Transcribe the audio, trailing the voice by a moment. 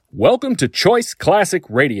Welcome to Choice Classic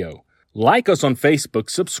Radio. Like us on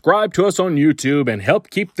Facebook, subscribe to us on YouTube, and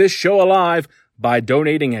help keep this show alive by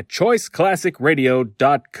donating at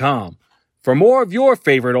choiceclassicradio.com. For more of your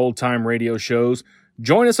favorite old-time radio shows,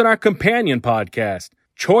 join us on our companion podcast,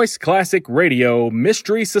 Choice Classic Radio,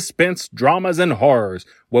 Mystery, Suspense, Dramas, and Horrors,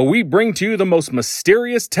 where we bring to you the most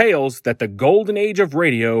mysterious tales that the golden age of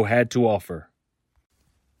radio had to offer.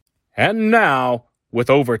 And now, with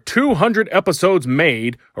over 200 episodes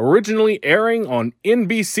made, originally airing on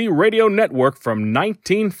NBC Radio Network from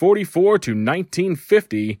 1944 to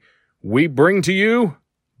 1950, we bring to you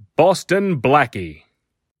Boston Blackie.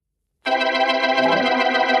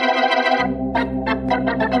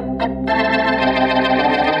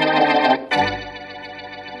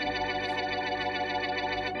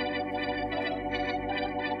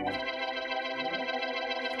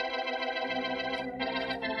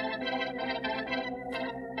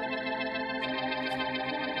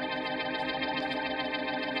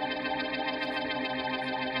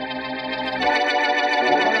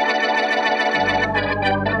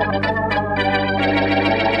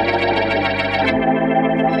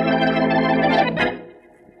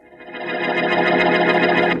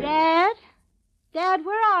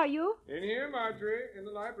 In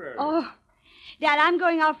the library. Oh, Dad, I'm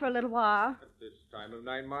going out for a little while. At this time of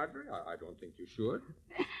night, Marjorie? I don't think you should.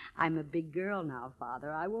 I'm a big girl now,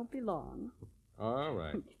 Father. I won't be long. All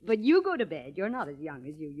right. But you go to bed. You're not as young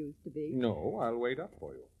as you used to be. No, I'll wait up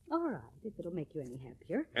for you. All right, if it'll make you any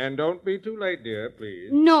happier. And don't be too late, dear, please.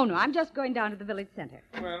 No, I'm just going down to the village center.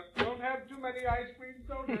 Well, don't have too many ice cream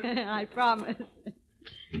sodas. I promise.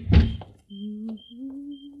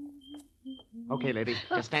 Okay, lady,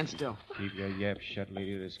 just stand still. Keep your yap shut,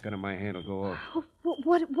 lady. This gun in my hand will go off. Oh,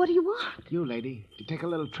 what do you want? You, lady, to take a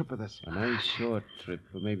little trip with us. A nice short trip,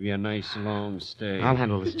 but maybe a nice long stay. I'll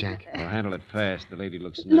handle this, Jack. I'll handle it fast. The lady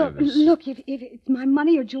looks nervous. Look, if it's my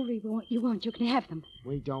money or jewelry you want, you can have them.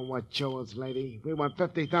 We don't want jewels, lady. We want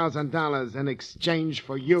 $50,000 in exchange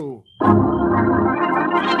for you.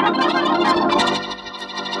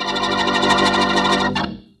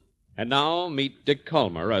 And now meet Dick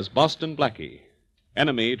Calmer as Boston Blackie.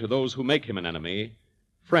 Enemy to those who make him an enemy.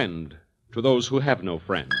 Friend to those who have no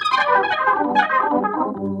friend.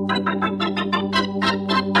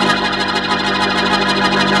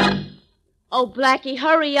 Oh, Blackie,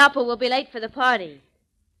 hurry up or we'll be late for the party.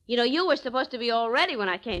 You know, you were supposed to be all ready when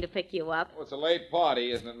I came to pick you up. Well, it's a late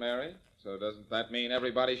party, isn't it, Mary? So doesn't that mean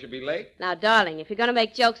everybody should be late? Now, darling, if you're going to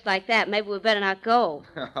make jokes like that, maybe we better not go.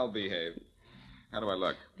 I'll behave. How do I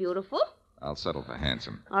look? Beautiful? I'll settle for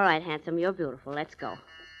handsome. All right, handsome, you're beautiful. Let's go.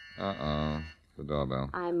 Uh-oh. The doorbell.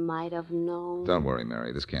 I might have known. Don't worry,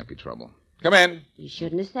 Mary. This can't be trouble. Come in. You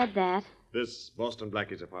shouldn't have said that. This Boston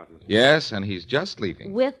Blackie's apartment. Yes, and he's just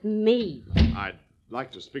leaving. With me. I'd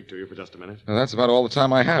like to speak to you for just a minute. Well, that's about all the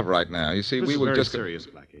time I have right now. You see, This we is were very just... serious,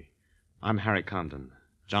 Blackie. I'm Harry Condon,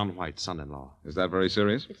 John White's son-in-law. Is that very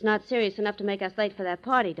serious? It's not serious enough to make us late for that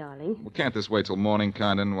party, darling. Well, can't this wait till morning,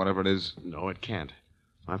 Condon, whatever it is? No, it can't.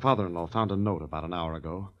 My father-in-law found a note about an hour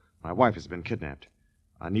ago. My wife has been kidnapped.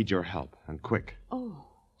 I need your help, and quick. Oh.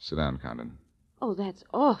 Sit down, Condon. Oh, that's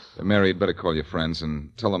awful. Mary, you'd better call your friends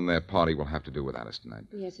and tell them their party will have to do without us tonight.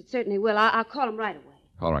 Yes, it certainly will. I'll call them right away.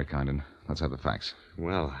 All right, Condon. Let's have the facts.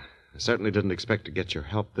 Well, I certainly didn't expect to get your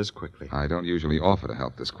help this quickly. I don't usually offer to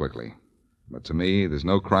help this quickly. But to me, there's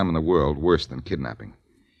no crime in the world worse than kidnapping.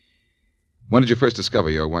 When did you first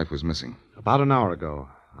discover your wife was missing? About an hour ago.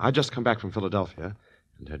 I'd just come back from Philadelphia,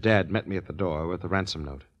 and her dad met me at the door with the ransom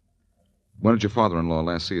note. When did your father-in-law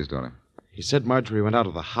last see his daughter? He said Marjorie went out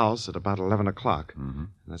of the house at about 11 o'clock. Mm-hmm. And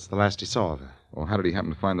that's the last he saw of her. Well, how did he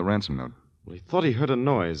happen to find the ransom note? Well, he thought he heard a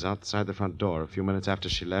noise outside the front door a few minutes after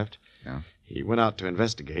she left. Yeah? He went out to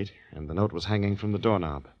investigate, and the note was hanging from the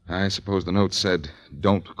doorknob. I suppose the note said,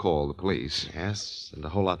 don't call the police. Yes, and a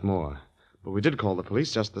whole lot more. But we did call the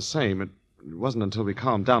police just the same. It wasn't until we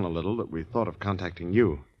calmed down a little that we thought of contacting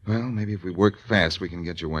you. Well, maybe if we work fast, we can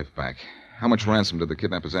get your wife back. How much ransom did the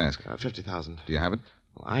kidnappers ask? $50,000. Do you have it?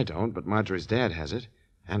 Well, I don't, but Marjorie's dad has it.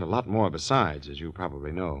 And a lot more besides, as you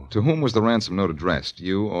probably know. To whom was the ransom note addressed,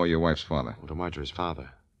 you or your wife's father? Well, to Marjorie's father.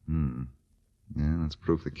 Yeah, that's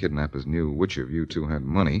proof the kidnappers knew which of you two had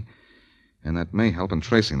money, and that may help in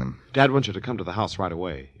tracing them. Dad wants you to come to the house right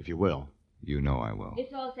away, if you will. You know I will.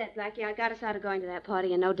 It's all set, Blackie. I got us out of going to that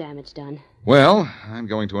party and no damage done. Well, I'm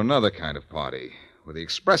going to another kind of party, with the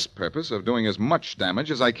express purpose of doing as much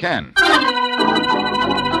damage as I can.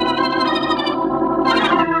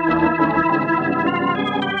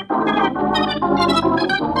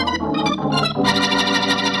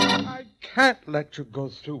 I can't let you go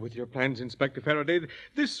through with your plans, Inspector Faraday.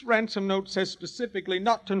 This ransom note says specifically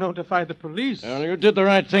not to notify the police. Well, you did the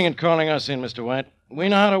right thing in calling us in, Mr. White. We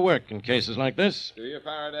know how to work in cases like this. Do you,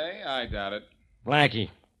 Faraday? I doubt it. Blackie,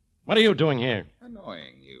 what are you doing here?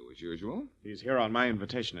 Annoying you, as usual. He's here on my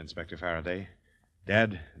invitation, Inspector Faraday.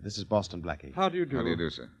 Dad, this is Boston Blackie. How do you do? How do you do,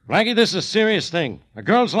 sir? Blackie, this is a serious thing. A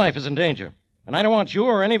girl's life is in danger, and I don't want you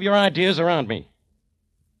or any of your ideas around me.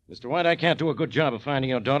 Mr. White, I can't do a good job of finding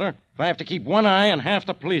your daughter if I have to keep one eye and half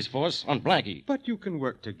the police force on Blackie. But you can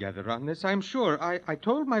work together on this, I'm sure. I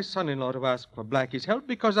told my son-in-law to ask for Blackie's help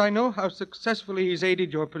because I know how successfully he's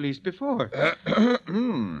aided your police before.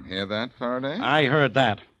 Hear that, Faraday? I heard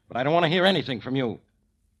that, but I don't want to hear anything from you.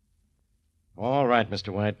 All right,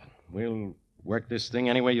 Mr. White. We'll work this thing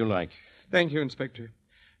any way you like. Thank you, Inspector.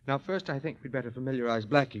 Now, first, I think we'd better familiarize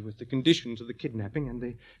Blackie with the conditions of the kidnapping and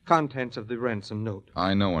the contents of the ransom note.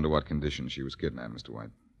 I know under what conditions she was kidnapped, Mr. White.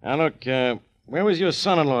 Now, look, where was your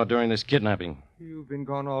son-in-law during this kidnapping? You've been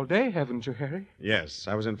gone all day, haven't you, Harry? Yes,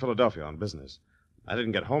 I was in Philadelphia on business. I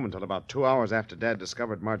didn't get home until about 2 hours after Dad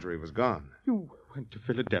discovered Marjorie was gone. You went to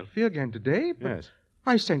Philadelphia again today? But Yes.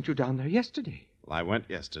 I sent you down there yesterday. Well, I went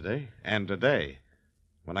yesterday and today.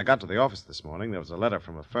 When I got to the office this morning, there was a letter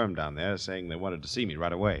from a firm down there saying they wanted to see me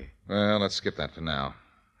right away. Well, let's skip that for now.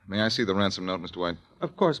 May I see the ransom note, Mr. White?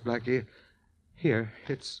 Of course, Blackie. Here,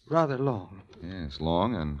 it's rather long. Yes,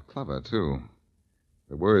 long and clever, too.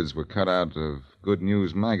 The words were cut out of Good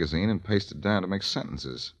News magazine and pasted down to make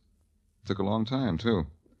sentences. Took a long time, too.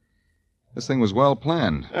 This thing was well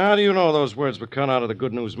planned. How do you know those words were cut out of the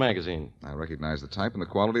Good News magazine? I recognize the type and the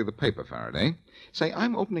quality of the paper, Faraday. Say,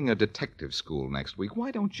 I'm opening a detective school next week.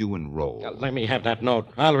 Why don't you enroll? Let me have that note.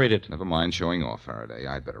 I'll read it. Never mind showing off, Faraday.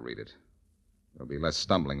 I'd better read it. There'll be less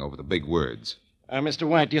stumbling over the big words. Mr.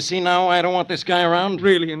 White, do you see now I don't want this guy around?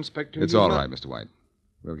 Really, Inspector? It's all right, Mr. White.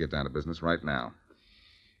 We'll get down to business right now.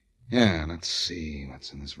 Yeah, let's see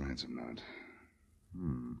what's in this ransom note.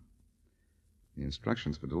 The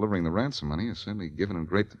instructions for delivering the ransom money are certainly given in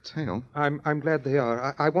great detail. I'm glad they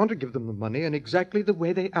are. I want to give them the money in exactly the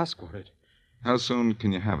way they ask for it. How soon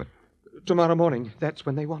can you have it? Tomorrow morning. That's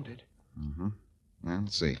when they want it. Well,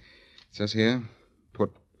 let's see. It says here,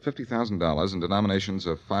 put $50,000 in denominations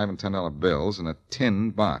of $5 and $10 bills in a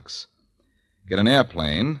tin box. Get an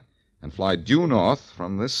airplane and fly due north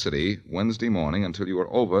from this city Wednesday morning until you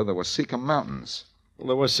are over the Wasika Mountains.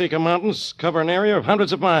 The Wasika Mountains cover an area of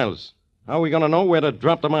hundreds of miles. How are we going to know where to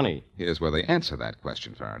drop the money? Here's where they answer that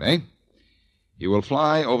question, Faraday. You will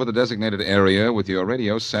fly over the designated area with your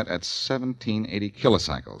radio set at 1780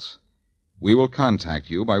 kilocycles. We will contact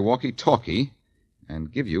you by walkie-talkie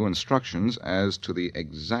and give you instructions as to the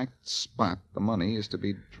exact spot the money is to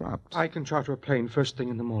be dropped. I can charter a plane first thing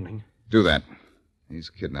in the morning. Do that. These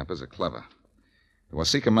kidnappers are clever. The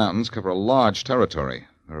Wasika Mountains cover a large territory.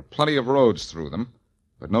 There are plenty of roads through them,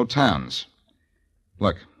 but no towns.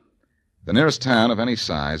 Look, the nearest town of any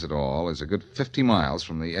size at all is a good 50 miles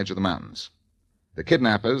from the edge of the mountains. The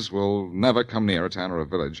kidnappers will never come near a town or a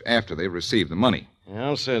village after they've received the money.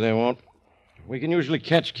 I'll say they won't. We can usually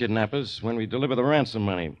catch kidnappers when we deliver the ransom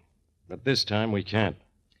money, but this time we can't.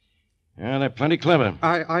 Yeah, they're plenty clever.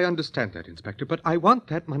 I understand that, Inspector, but I want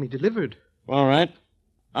that money delivered. All right.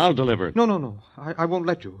 I'll deliver it. No. I won't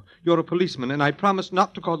let you. You're a policeman, and I promise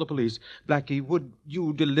not to call the police. Blackie, would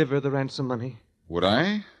you deliver the ransom money? Would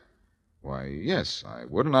I? Why, yes, I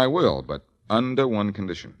would and I will, but under one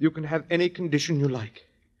condition. You can have any condition you like.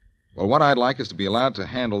 Well, what I'd like is to be allowed to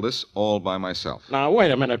handle this all by myself. Now,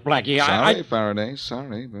 wait a minute, Blackie. Sorry, Faraday,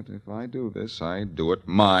 sorry, but if I do this, I do it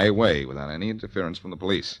my way, without any interference from the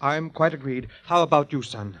police. I'm quite agreed. How about you,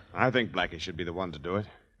 son? I think Blackie should be the one to do it.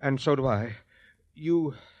 And so do I.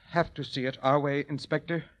 You have to see it our way,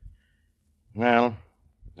 Inspector. Well,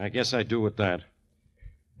 I guess I do with that.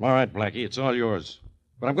 All right, Blackie, it's all yours.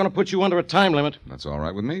 But I'm going to put you under a time limit. That's all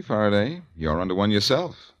right with me, Faraday. You're under one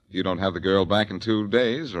yourself. If you don't have the girl back in 2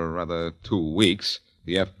 days, or rather 2 weeks,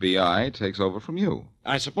 the FBI takes over from you.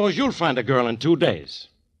 I suppose you'll find a girl in 2 days.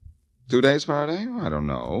 2 days, Faraday? I don't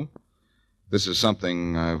know. This is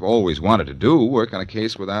something I've always wanted to do, work on a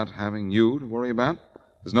case without having you to worry about.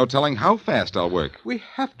 There's no telling how fast I'll work. We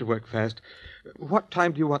have to work fast. What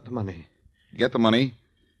time do you want the money? Get the money,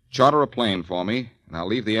 charter a plane for me, and I'll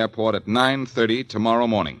leave the airport at 9:30 tomorrow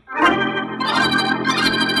morning.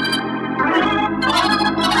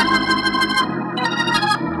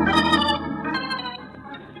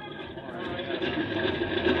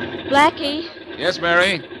 Blackie, Yes,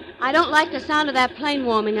 Mary? I don't like the sound of that plane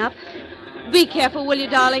warming up. Be careful, will you,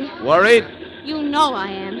 darling? Worried? You know I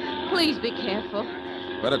am. Please be careful.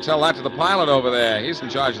 Better tell that to the pilot over there. He's in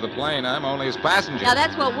charge of the plane. I'm only his passenger. Now,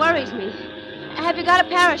 that's what worries me. Have you got a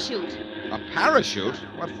parachute? A parachute?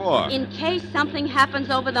 What for? In case something happens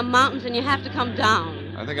over the mountains and you have to come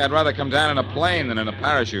down. I think I'd rather come down in a plane than in a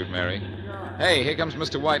parachute, Mary. Hey, here comes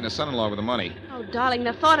Mr. White and his son-in-law with the money. Oh, darling,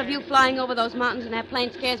 the thought of you flying over those mountains in that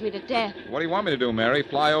plane scares me to death. What do you want me to do, Mary?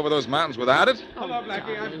 Fly over those mountains without it? Hello,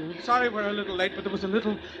 Blackie. I'm sorry we're a little late, but there was a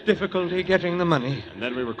little difficulty getting the money. And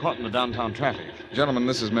then we were caught in the downtown traffic. Gentlemen,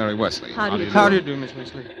 this is Mary Wesley. How do you do? How do you do, Miss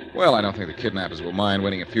Wesley? Well, I don't think the kidnappers will mind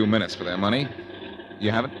waiting a few minutes for their money.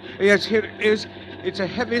 You have it? Yes, here it is. It's a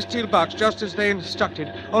heavy steel box, just as they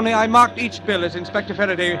instructed. Only I marked each bill as Inspector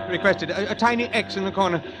Faraday requested. A tiny X in the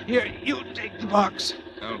corner. Here, you take the box.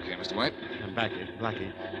 Okay, Mr. White. And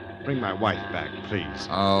Blackie, bring my wife back, please.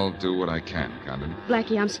 I'll do what I can, Condon.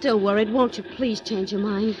 Blackie, I'm still worried. Won't you please change your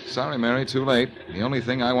mind? Sorry, Mary, too late. The only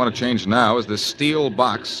thing I want to change now is this steel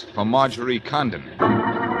box for Marjorie Condon.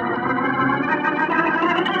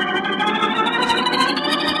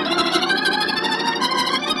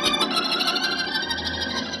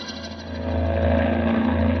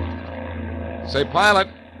 Say, pilot,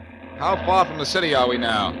 how far from the city are we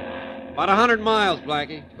now? About 100 miles,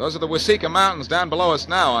 Blackie. Those are the Wasika Mountains down below us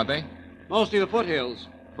now, aren't they? Mostly the foothills.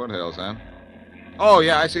 Foothills, huh? Oh,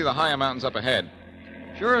 yeah, I see the higher mountains up ahead.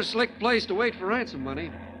 Sure a slick place to wait for ransom money.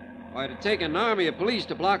 Why, it'd take an army of police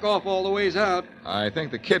to block off all the ways out. I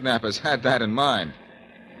think the kidnappers had that in mind.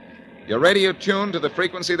 Your radio tuned to the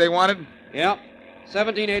frequency they wanted? Yep.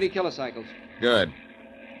 1780 kilocycles. Good.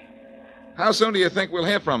 How soon do you think we'll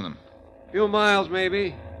hear from them? Few miles,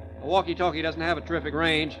 maybe. A walkie-talkie doesn't have a terrific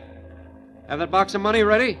range. Have that box of money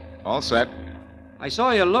ready? All set. I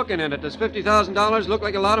saw you looking at it. Does $50,000 look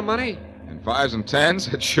like a lot of money? In 5s and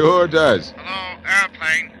 10s, it sure does. Hello,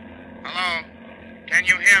 airplane. Hello. Can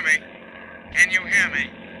you hear me? Can you hear me?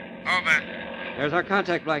 Over. There's our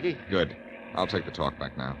contact, Blackie. Good. I'll take the talk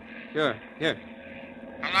back now. Sure. Here.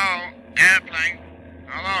 Hello, airplane.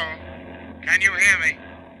 Hello. Can you hear me?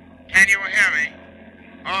 Can you hear me?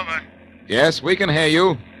 Over. Yes, we can hear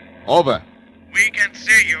you. Over. We can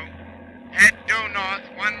see you. Head due north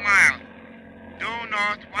 1 mile. Due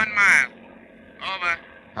north 1 mile. Over.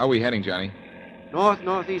 How are we heading, Johnny?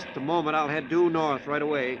 Northeast at the moment. I'll head due north right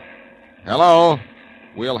away. Hello.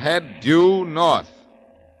 We'll head due north.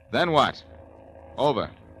 Then what? Over.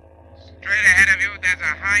 Straight ahead of you, there's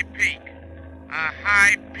a high peak. A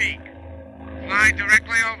high peak. Fly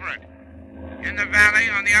directly over it. In the valley,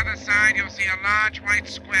 on the other side, you'll see a large white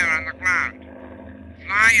square on the ground.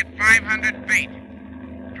 Fly at 500 feet.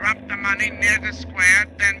 Drop the money near the square,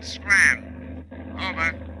 then scram.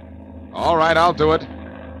 Over. All right, I'll do it.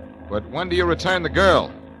 But when do you return the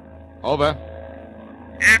girl? Over.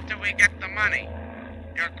 After we get the money.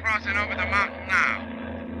 You're crossing over the mountain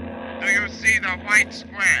now. Do you see the white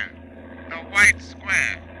square? The white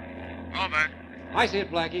square. Over. I see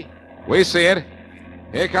it, Blackie. We see it.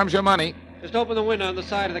 Here comes your money. Just open the window on the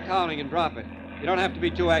side of the cowling and drop it. You don't have to be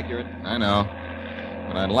too accurate. I know.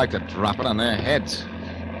 But I'd like to drop it on their heads.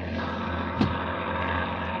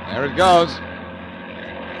 There it goes.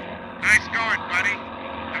 Nice going, buddy.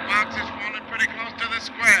 The box is falling pretty close to the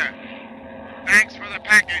square. Thanks for the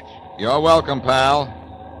package. You're welcome,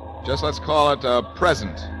 pal. Just let's call it a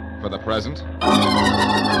present for the present.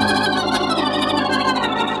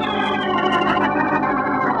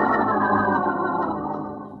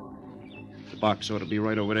 Box ought to be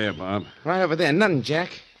right over there, Bob. Right over there. Nothing,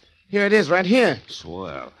 Jack. Here it is, right here.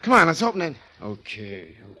 Swell. Come on, let's open it.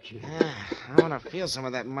 Okay. I want to feel some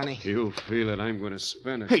of that money. You feel it, I'm going to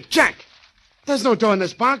spend it. Hey, Jack! There's no door in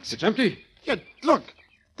this box. It's empty. Yeah, look.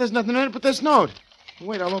 There's nothing in it but this note.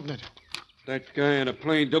 Wait, I'll open it. That guy in a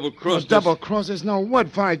plane double-crossed us. Double cross. There's no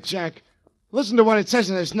word for it, Jack. Listen to what it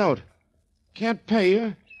says in this note. Can't pay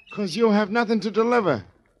you because you have nothing to deliver.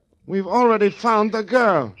 We've already found the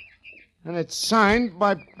girl. And it's signed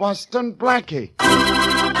by Boston Blackie.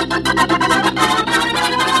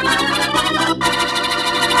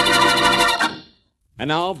 And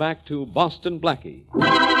now back to Boston Blackie.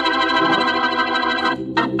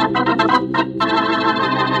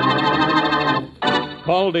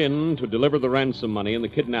 Called in to deliver the ransom money in the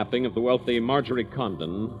kidnapping of the wealthy Marjorie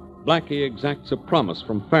Condon, Blackie exacts a promise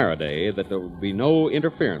from Faraday that there will be no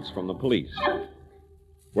interference from the police.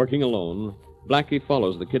 Working alone, Blackie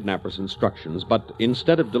follows the kidnapper's instructions, but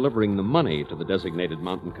instead of delivering the money to the designated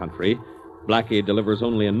mountain country, Blackie delivers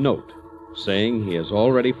only a note saying he has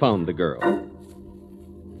already found the girl.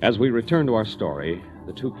 As we return to our story,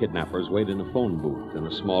 the two kidnappers wait in a phone booth in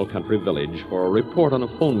a small country village for a report on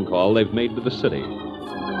a phone call they've made to the city.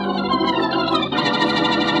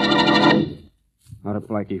 How did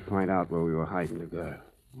Blackie find out where we were hiding the girl?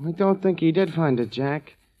 I don't think he did find it,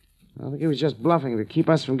 Jack. I think he was just bluffing to keep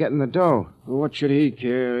us from getting the dough. Well, what should he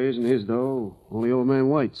care? It isn't his dough. Only old man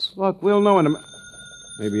White's. Look, we'll know in a minute.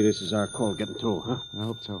 Maybe this is our call getting through, huh? I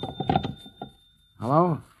hope so.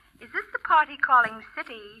 Hello? Is this the party calling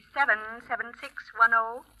City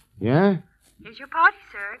 77610? Yeah? Here's your party,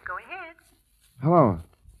 sir. Go ahead. Hello?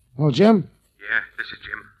 Hello, Jim? Yeah, this is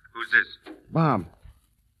Jim. Who's this? Bob.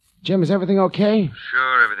 Jim, is everything okay?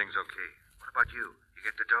 Sure, everything's okay. What about you? You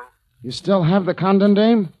get the dough? You still have the Condon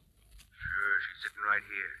dame? Sure, she's sitting right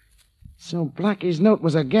here. So Blackie's note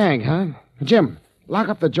was a gag, huh? Jim, lock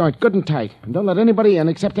up the joint good and tight, and don't let anybody in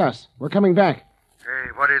except us. We're coming back.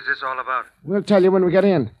 Hey, what is this all about? We'll tell you when we get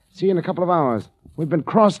in. See you in a couple of hours. We've been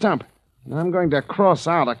crossed up, and I'm going to cross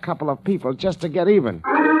out a couple of people just to get even.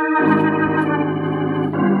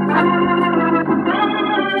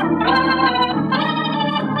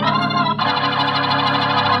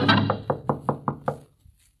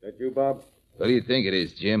 That you, Bob? What do you think it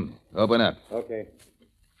is, Jim? Open up. Okay.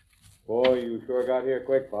 Boy, you sure got here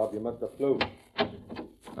quick, Bob. You must have flew.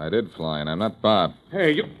 I did fly, and I'm not Bob.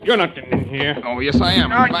 Hey, you're not getting in here. Oh, yes, I am.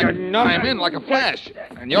 No, In fact, you're not. I'm in like a flash,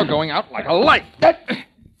 and you're going out like a light.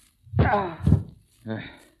 Well,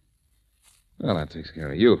 that takes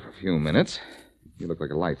care of you for a few minutes. You look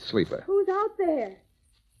like a light sleeper. Who's out there?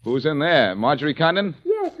 Who's in there? Marjorie Condon?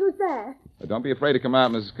 Yes, who's there? Don't be afraid to come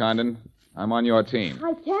out, Mrs. Condon. I'm on your team.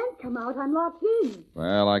 I can't come out. I'm locked in.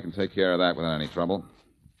 Well, I can take care of that without any trouble.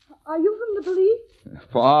 Are you from the police?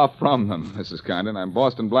 Far from them, Mrs. Condon. I'm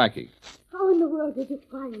Boston Blackie. How in the world did you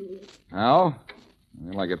find me? How?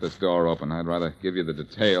 Well, I get this door open. I'd rather give you the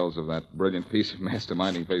details of that brilliant piece of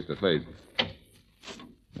masterminding face to face.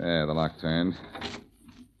 There, the lock turned.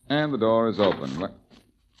 And the door is open.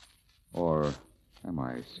 Or am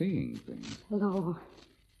I seeing things? Hello.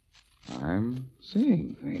 I'm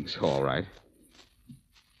seeing things, all right.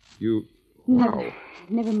 You...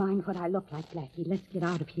 Never mind what I look like, Blackie. Let's get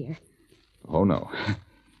out of here. Oh, no.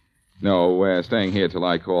 No, we're staying here till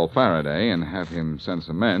I call Faraday and have him send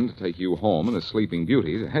some men to take you home and the Sleeping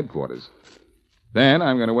Beauty to headquarters. Then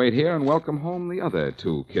I'm going to wait here and welcome home the other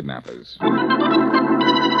two kidnappers. Who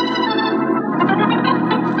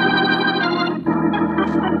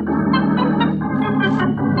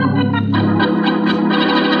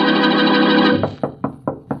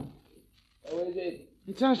is it?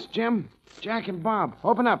 It's us, Jim. Jack and Bob.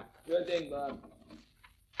 Open up. Sure thing, Bob.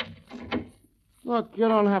 Look, you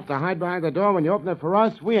don't have to hide behind the door when you open it for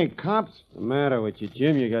us. We ain't cops. What's the matter with you,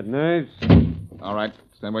 Jim? You got knives? All right.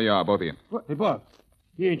 Stand where you are, both of you. What? Hey, Bob.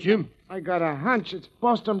 He ain't Jim. I got a hunch. It's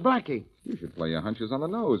Boston Blackie. You should play your hunches on the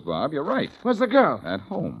nose, Bob. You're right. Where's the girl? At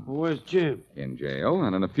home. Well, where's Jim? In jail,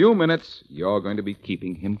 and in a few minutes, you're going to be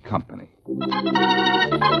keeping him company.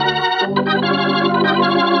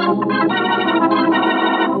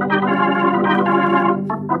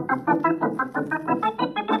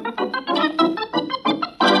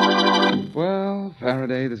 Well,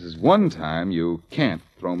 Faraday, this is one time you can't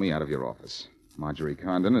throw me out of your office. Marjorie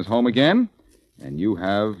Condon is home again, and you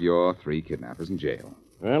have your 3 kidnappers in jail.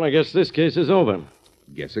 Well, I guess this case is over.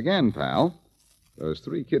 Guess again, pal. Those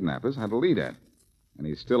 3 kidnappers had a leader, and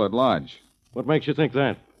he's still at large. What makes you think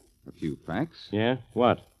that? A few facts. Yeah?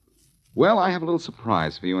 What? Well, I have a little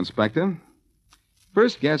surprise for you, Inspector.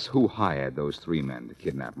 First, guess who hired those 3 men to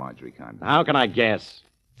kidnap Marjorie Condon? How can I guess?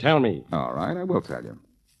 Tell me. All right, I will tell you.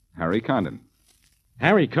 Harry Condon.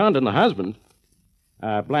 Harry Condon, the husband?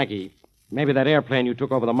 Blackie, maybe that airplane you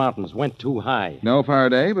took over the mountains went too high. No,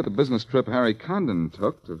 Faraday, but the business trip Harry Condon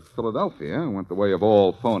took to Philadelphia went the way of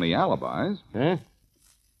all phony alibis. Huh?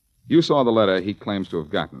 You saw the letter he claims to have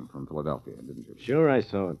gotten from Philadelphia, didn't you? Sure, I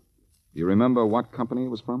saw it. Do you remember what company it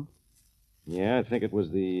was from? Yeah, I think it was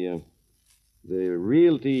the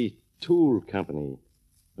Realty Tool Company,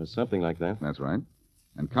 or something like that. That's right.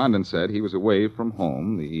 And Condon said he was away from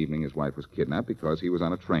home the evening his wife was kidnapped because he was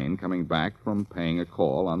on a train coming back from paying a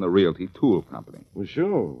call on the Realty Tool Company. Well,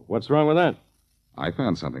 sure. What's wrong with that? I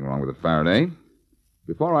found something wrong with it, Faraday.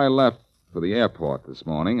 Before I left for the airport this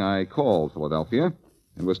morning, I called Philadelphia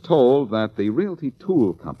and was told that the Realty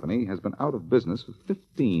Tool Company has been out of business for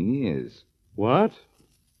 15 years. What?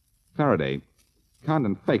 Faraday,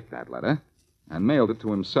 Condon faked that letter and mailed it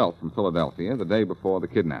to himself from Philadelphia the day before the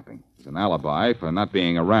kidnapping. It's an alibi for not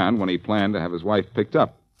being around when he planned to have his wife picked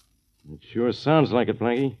up. It sure sounds like it,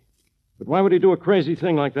 Blackie. But why would he do a crazy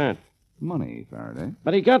thing like that? Money, Faraday.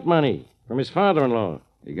 But he got money from his father-in-law.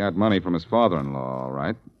 He got money from his father-in-law, all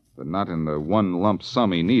right, but not in the one lump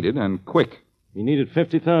sum he needed, and quick. He needed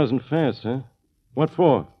 $50,000 fast, huh? What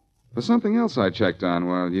for? For something else I checked on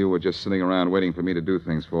while you were just sitting around waiting for me to do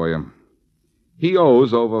things for you. He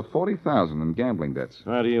owes over $40,000 in gambling debts.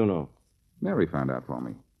 How do you know? Mary found out for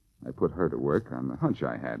me. I put her to work on the hunch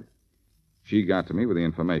I had. She got to me with the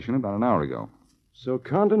information about an hour ago. So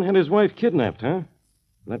Condon had his wife kidnapped, huh?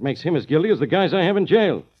 That makes him as guilty as the guys I have in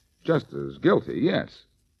jail. Just as guilty, yes.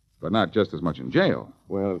 But not just as much in jail.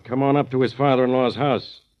 Well, come on up to his father-in-law's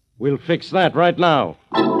house. We'll fix that right now.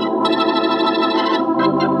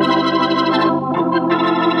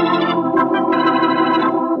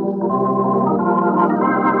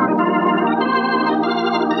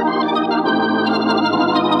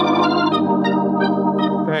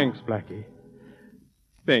 Thanks, Blackie.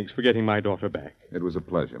 Thanks for getting my daughter back. It was a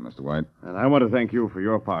pleasure, Mr. White. And I want to thank you for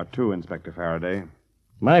your part, too, Inspector Faraday.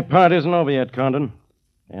 My part isn't over yet, Condon.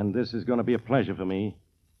 And this is going to be a pleasure for me.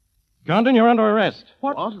 Condon, you're under arrest.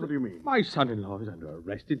 What? What do you mean? My son-in-law is under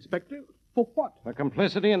arrest, Inspector. For what? For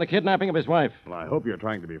complicity in the kidnapping of his wife. Well, I hope you're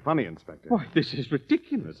trying to be funny, Inspector. Why, this is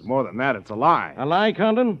ridiculous. It's more than that. It's a lie. A lie,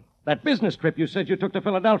 Condon? That business trip you said you took to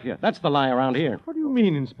Philadelphia. That's the lie around here. What do you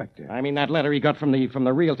mean, Inspector? I mean, that letter he got from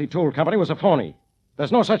the Realty Tool Company was a phony.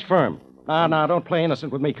 There's no such firm. Now, don't play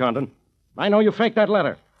innocent with me, Condon. I know you faked that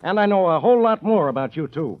letter. And I know a whole lot more about you,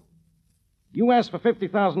 too. You asked for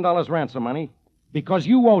 $50,000 ransom money because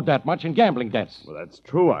you owed that much in gambling debts. Well, that's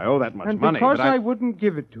true. I owe that much And money. because but I wouldn't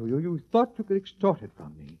give it to you, you thought you could extort it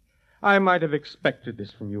from me. I might have expected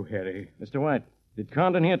this from you, Harry. Mr. White, did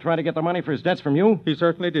Condon here try to get the money for his debts from you? He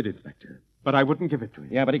certainly did, Inspector. But I wouldn't give it to him.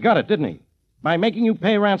 Yeah, but he got it, didn't he? By making you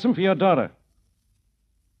pay ransom for your daughter.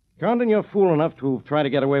 Condon, you're fool enough to try to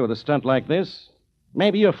get away with a stunt like this.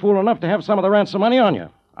 Maybe you're fool enough to have some of the ransom money on you.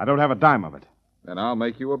 I don't have a dime of it. Then I'll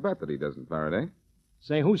make you a bet that he doesn't, Faraday.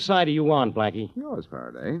 Say, whose side are you on, Blackie? Yours,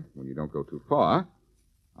 Faraday, when you don't go too far.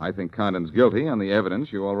 I think Condon's guilty on the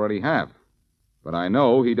evidence you already have. But I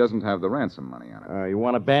know he doesn't have the ransom money on it. You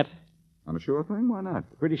want to bet? On a sure thing? Why not?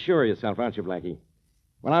 Pretty sure of yourself, aren't you, Blackie?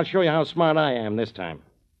 Well, I'll show you how smart I am this time.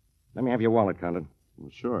 Let me have your wallet, Condon. Well,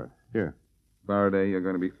 sure. Here. Faraday, you're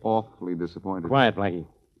going to be awfully disappointed. Quiet, Blackie.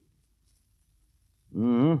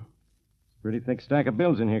 Mm-hmm. Pretty thick stack of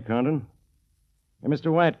bills in here, Condon. Hey,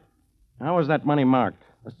 Mr. White, how was that money marked?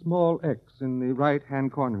 A small X in the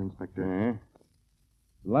right-hand corner, Inspector. Uh-huh.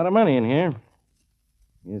 A lot of money in here.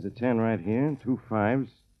 Here's a 10 right here, and 2 5s.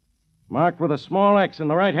 Marked with a small X in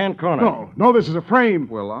the right-hand corner. No, this is a frame.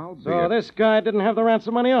 Well, I'll be So this guy didn't have the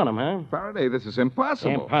ransom money on him, huh? Faraday, this is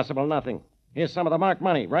impossible. Impossible nothing. Here's some of the marked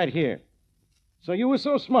money right here. So you were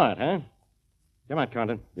so smart, huh? Come on,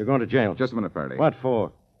 Condon. You're going to jail. Just a minute, Faraday. What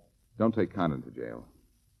for? Don't take Condon to jail.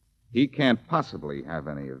 He can't possibly have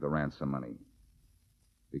any of the ransom money.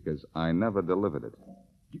 Because I never delivered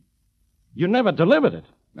it. You never delivered it?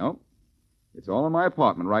 No. It's all in my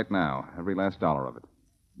apartment right now. Every last dollar of it.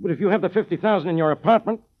 But if you have the $50,000 in your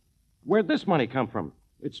apartment, where'd this money come from?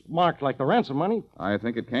 It's marked like the ransom money. I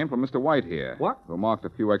think it came from Mr. White here. What? Who marked a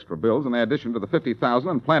few extra bills in addition to the $50,000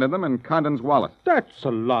 and planted them in Condon's wallet. That's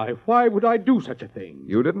a lie. Why would I do such a thing?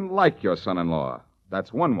 You didn't like your son-in-law.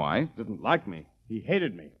 That's one why. Didn't like me. He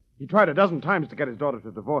hated me. He tried a dozen times to get his daughter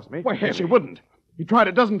to divorce me. Why, and she Harry. wouldn't. He tried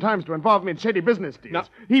a dozen times to involve me in shady business deals. Now-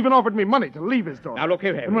 He even offered me money to leave his daughter. Now, look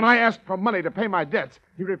here, Harry. And when I asked for money to pay my debts,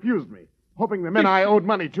 he refused me, hoping the men I owed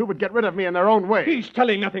money to would get rid of me in their own way. He's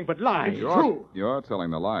telling nothing but lies. True. You're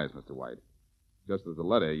telling the lies, Mr. White. Just as the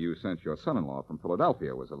letter you sent your son-in-law from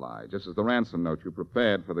Philadelphia was a lie. Just as the ransom note you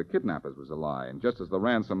prepared for the kidnappers was a lie. And just as the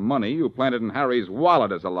ransom money you planted in Harry's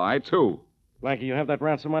wallet is a lie, too. Blackie, you have that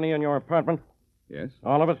ransom money in your apartment? Yes?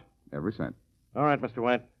 All of it? Every cent. All right, Mr.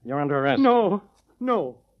 White. You're under arrest. No.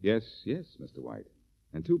 Yes, Mr. White.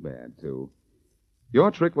 And too bad, too. Your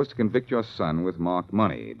trick was to convict your son with marked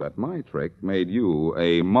money, but my trick made you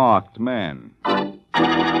a marked man.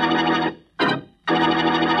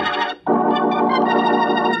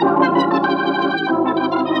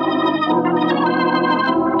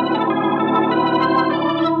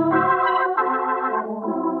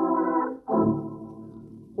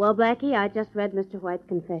 Well, Blackie, I just read Mr. White's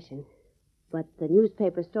confession. But the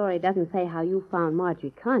newspaper story doesn't say how you found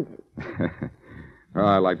Marjorie Condon. Oh,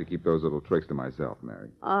 I like to keep those little tricks to myself, Mary.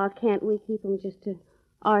 Can't we keep them just to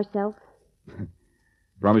ourselves?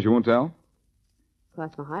 Promise you won't tell?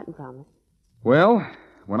 Cross my heart and promise. Well,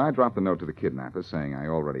 when I dropped the note to the kidnappers saying I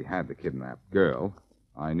already had the kidnapped girl,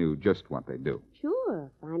 I knew just what they'd do. Sure.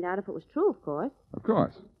 Find out if it was true, of course. Of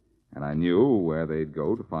course. And I knew where they'd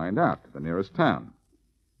go to find out, to the nearest town.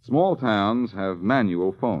 Small towns have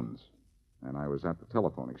manual phones. And I was at the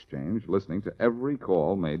telephone exchange listening to every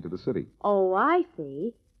call made to the city. Oh, I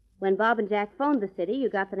see. When Bob and Jack phoned the city, you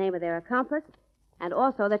got the name of their accomplice and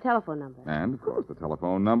also their telephone number. And, of course, the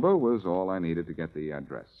telephone number was all I needed to get the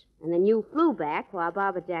address. And then you flew back while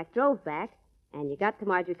Bob and Jack drove back, and you got to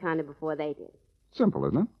Marjorie Condon before they did. Simple,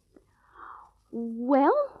 isn't it?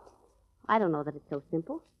 Well, I don't know that it's so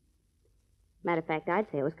simple. Matter of fact, I'd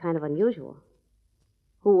say it was kind of unusual.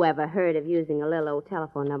 Who ever heard of using a little old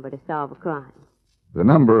telephone number to solve a crime? The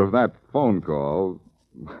number of that phone call,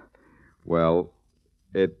 well,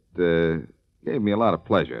 it gave me a lot of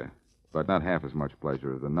pleasure, but not half as much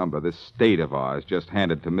pleasure as the number this state of ours just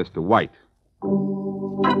handed to Mr. White.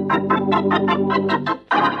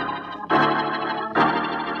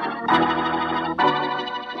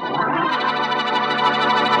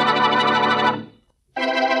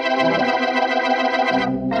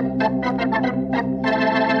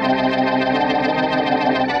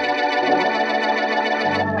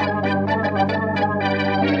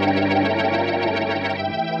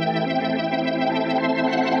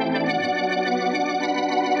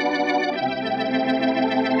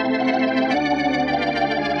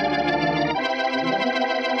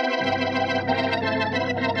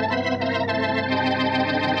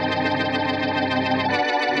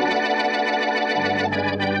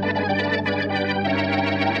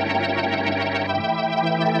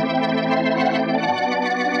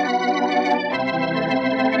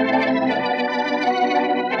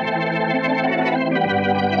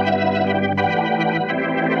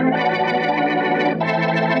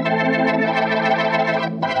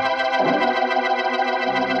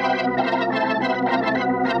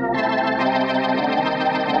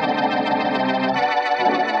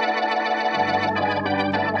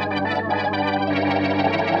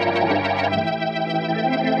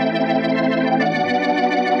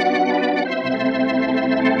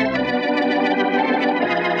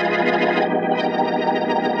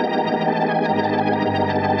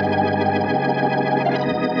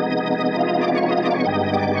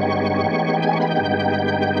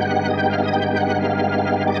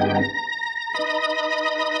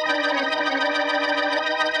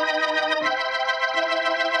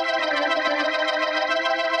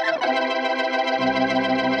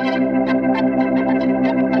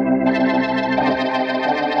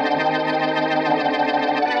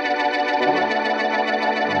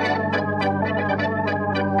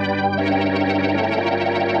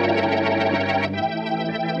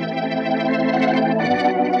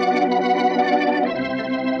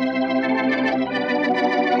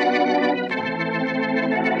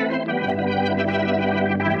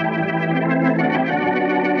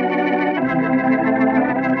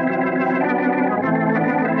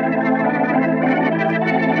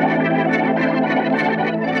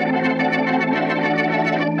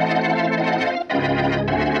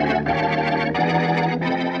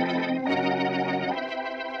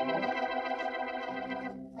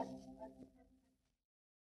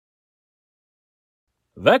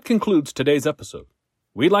 That concludes today's episode.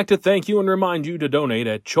 We'd like to thank you and remind you to donate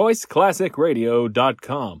at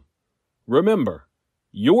choiceclassicradio.com. Remember,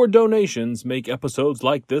 your donations make episodes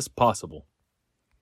like this possible.